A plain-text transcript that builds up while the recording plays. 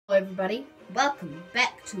everybody, welcome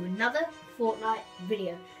back to another Fortnite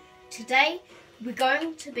video. Today we're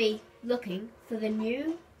going to be looking for the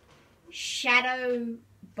new shadow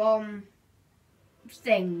bomb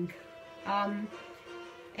thing. And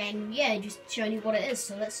yeah, just showing you what it is.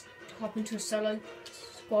 So let's hop into a solo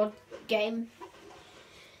squad game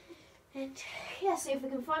and yeah, see if we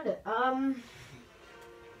can find it.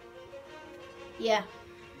 Yeah,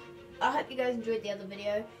 I hope you guys enjoyed the other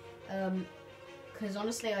video. Because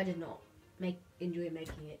honestly, I did not enjoy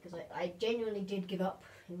making it, because I genuinely did give up.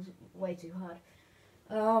 It was way too hard.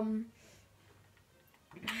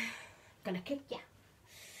 Gonna kick ya.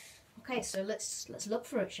 Okay, so let's look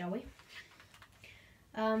for it, shall we?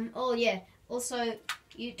 Oh yeah. Also,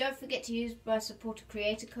 you don't forget to use my supporter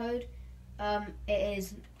creator code.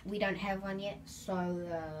 We don't have one yet, so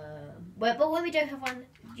but when we do have one,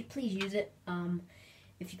 please use it.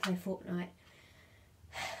 If you play Fortnite.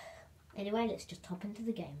 Anyway, let's just hop into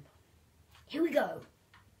the game. Here we go.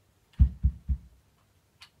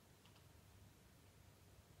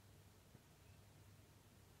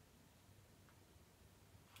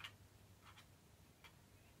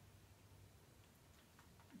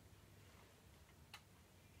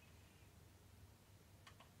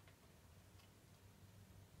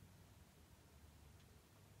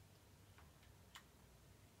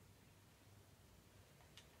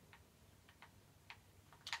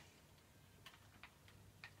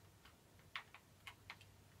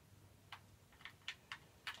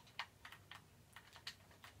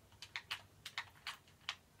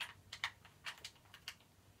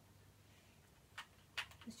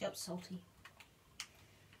 This job's salty.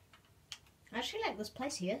 I actually like this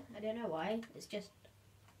place here. I don't know why. It's just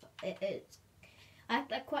I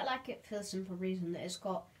quite like it for the simple reason that it's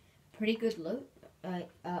got pretty good loot.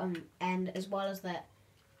 And as well as that,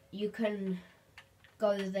 you can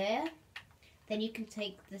go there, then you can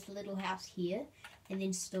take this little house here, and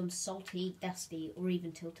then storm salty, dusty, or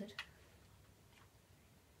even tilted.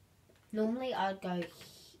 Normally, I'd go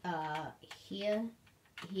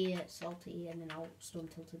here, salty, and then I'll storm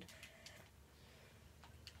tilted.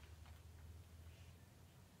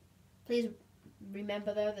 Please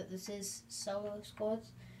remember though that this is solo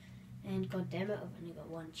squads, and god damn it, I've only got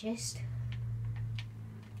one chest.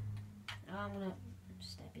 I'm gonna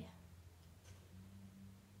stab you.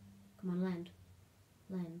 Come on, land.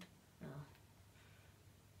 Land. Oh.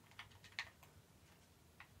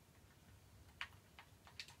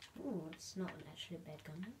 Oh, it's not actually a bad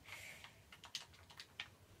gun.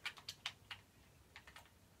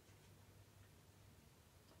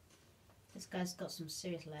 This guy's got some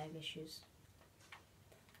serious lag issues.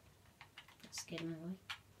 Let's get him away.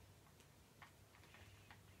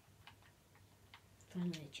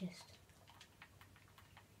 Finally a chest.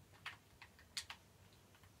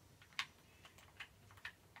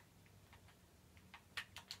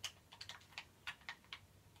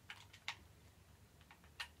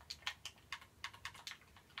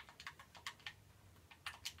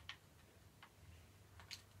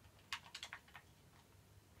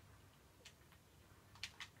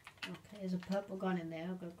 Okay, there's a purple gun in there,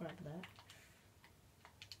 I'll go grab that.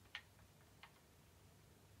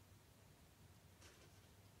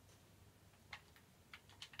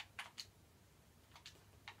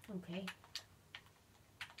 Okay.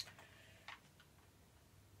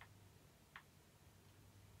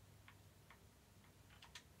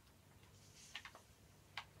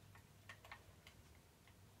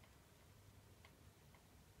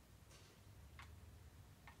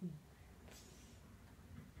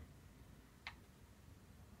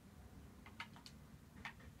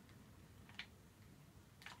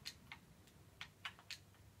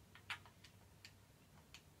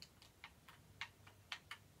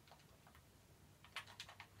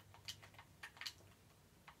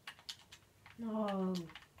 No.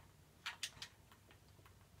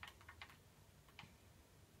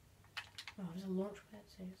 Oh, there's a launch pad,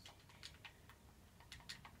 seriously.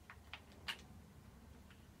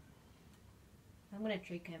 I'm gonna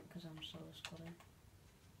tree camp because I'm solo squatting.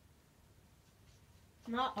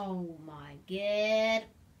 No, oh my god.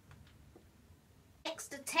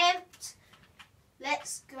 Next attempt.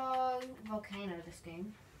 Let's go volcano this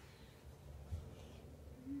game.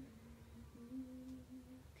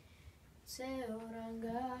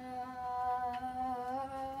 Seoranga,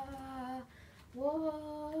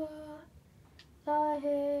 what the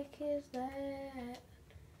heck is that?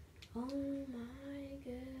 Oh my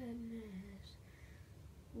goodness.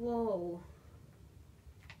 Whoa.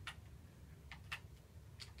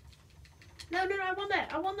 No, I want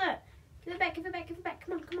that. I want that. Give it back, give it back, give it back.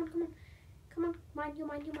 Come on, come on, come on. Come on, mine, you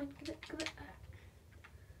mine, you mine. Give it, give it.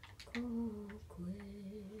 Go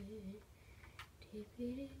quick. Keep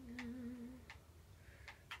eating now.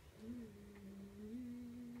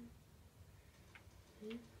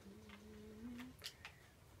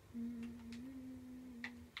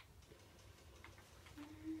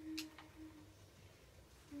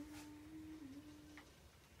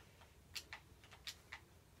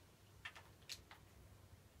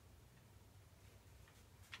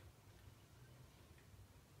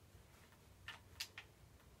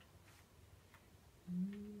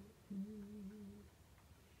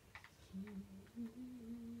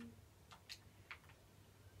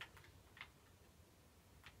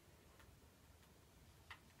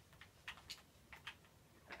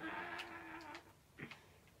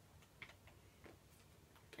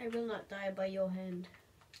 I will not die by your hand.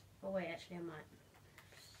 Oh wait, actually I might.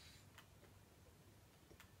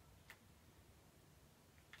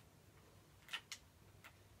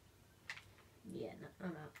 Yeah, no, I'm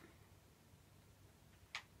out.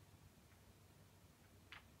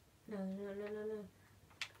 No, no, no, no, no.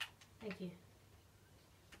 Thank you.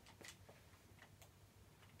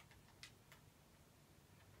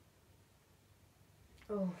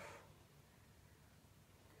 Oh.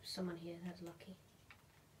 Someone here, that's lucky.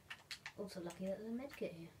 Also lucky that there's a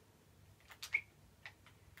medkit here.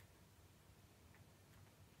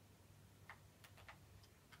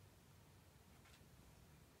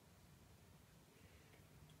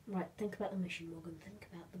 Right, think about the mission, Morgan. Think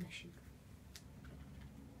about the mission.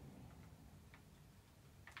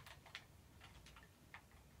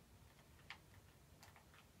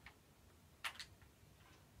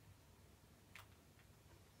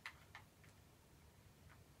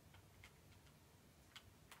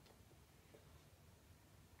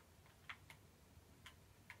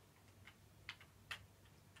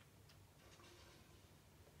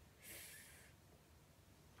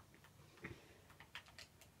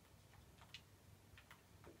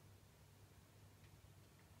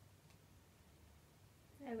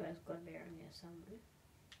 Everyone's got to be around here somewhere.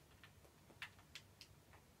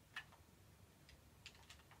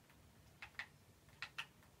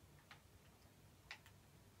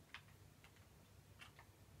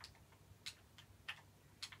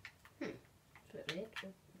 That's a bit weird.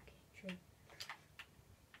 Oh, okay, true.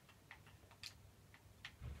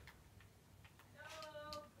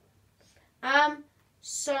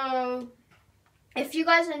 So if you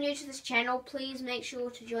guys are new to this channel, please make sure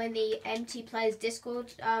to join the MT Players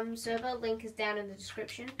Discord server. Link is down in the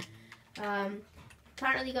description.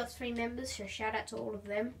 Currently got 3 members, so shout out to all of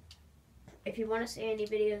them. If you want to see any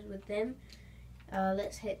videos with them,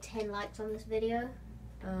 let's hit 10 likes on this video.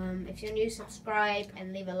 If you're new, subscribe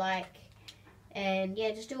and leave a like. And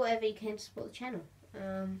yeah, just do whatever you can to support the channel.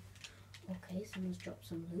 Okay, someone's dropped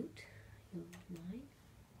some loot. You're mine.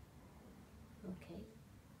 Okay,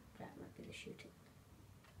 that might be the shooting.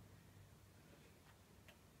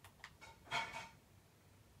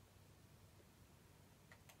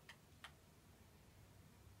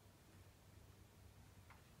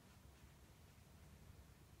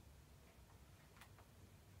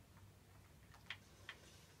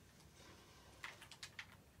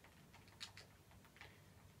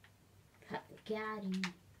 Got him.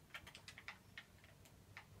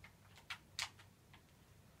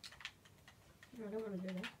 No, I don't want to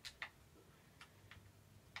do that.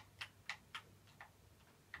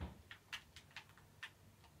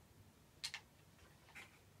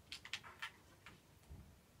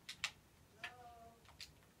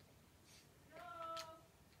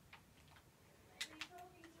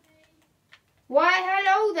 Why,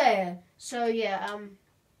 hello there. So yeah,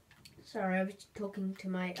 sorry, I was talking to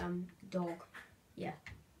my dog. Yeah.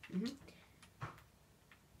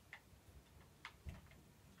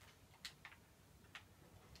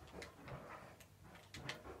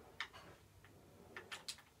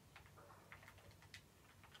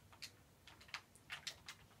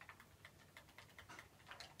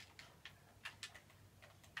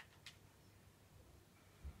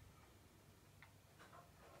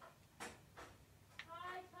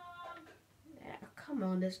 Come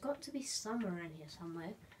on, there's got to be some around here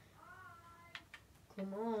somewhere.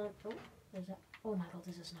 Come on. Oh, there's a... Oh my god,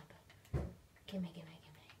 there's a sniper. Gimme, gimme,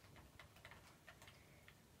 gimme.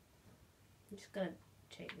 I'm just gonna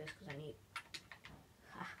take this because I need...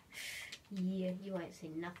 Ha. Yeah, you ain't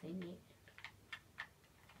seen nothing yet.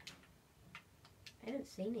 I haven't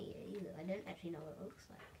seen it yet either. I don't actually know what it looks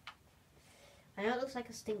like. I know it looks like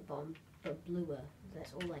a stink bomb, but bluer.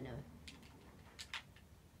 That's all I know.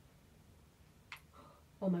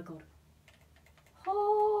 Oh my god.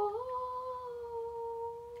 Oh.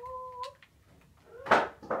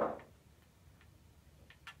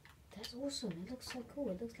 That's awesome. It looks so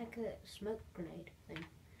cool. It looks like a smoke grenade thing.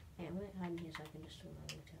 Hey, I'm going to hide in here so I can pistol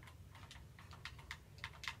though, later.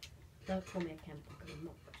 Don't call me a camper because I'm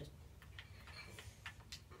not just...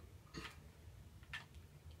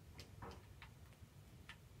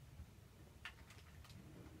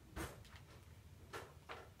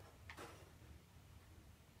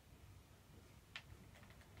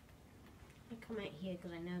 I come out here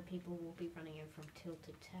because I know people will be running in from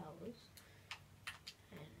tilted towers.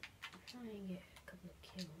 And try and get a couple of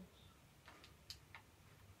kills.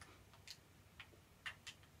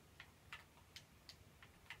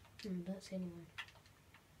 Don't see anyone.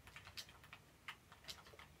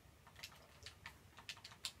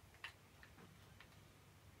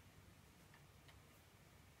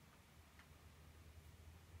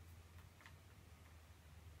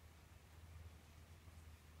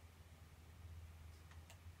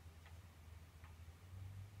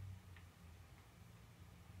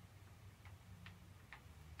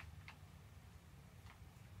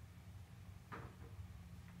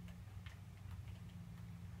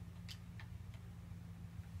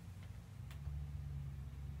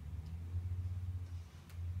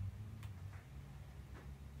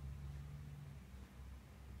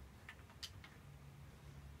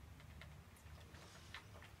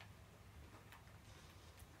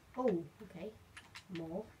 Oh, okay.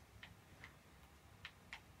 More.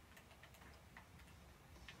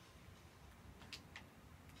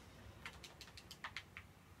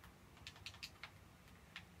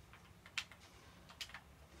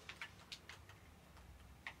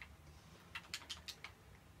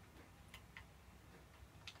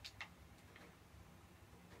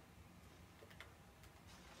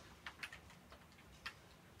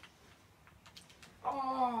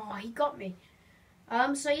 Oh, he got me.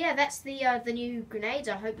 So yeah, that's the new grenades.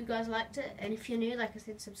 I hope you guys liked it. And if you're new, like I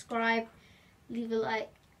said, subscribe, leave a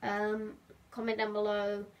like, comment down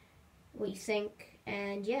below what you think.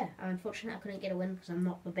 And yeah, unfortunately I couldn't get a win because I'm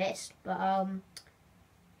not the best. But oh,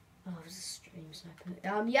 it was a stream sniper.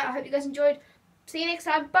 Yeah, I hope you guys enjoyed. See you next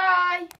time. Bye.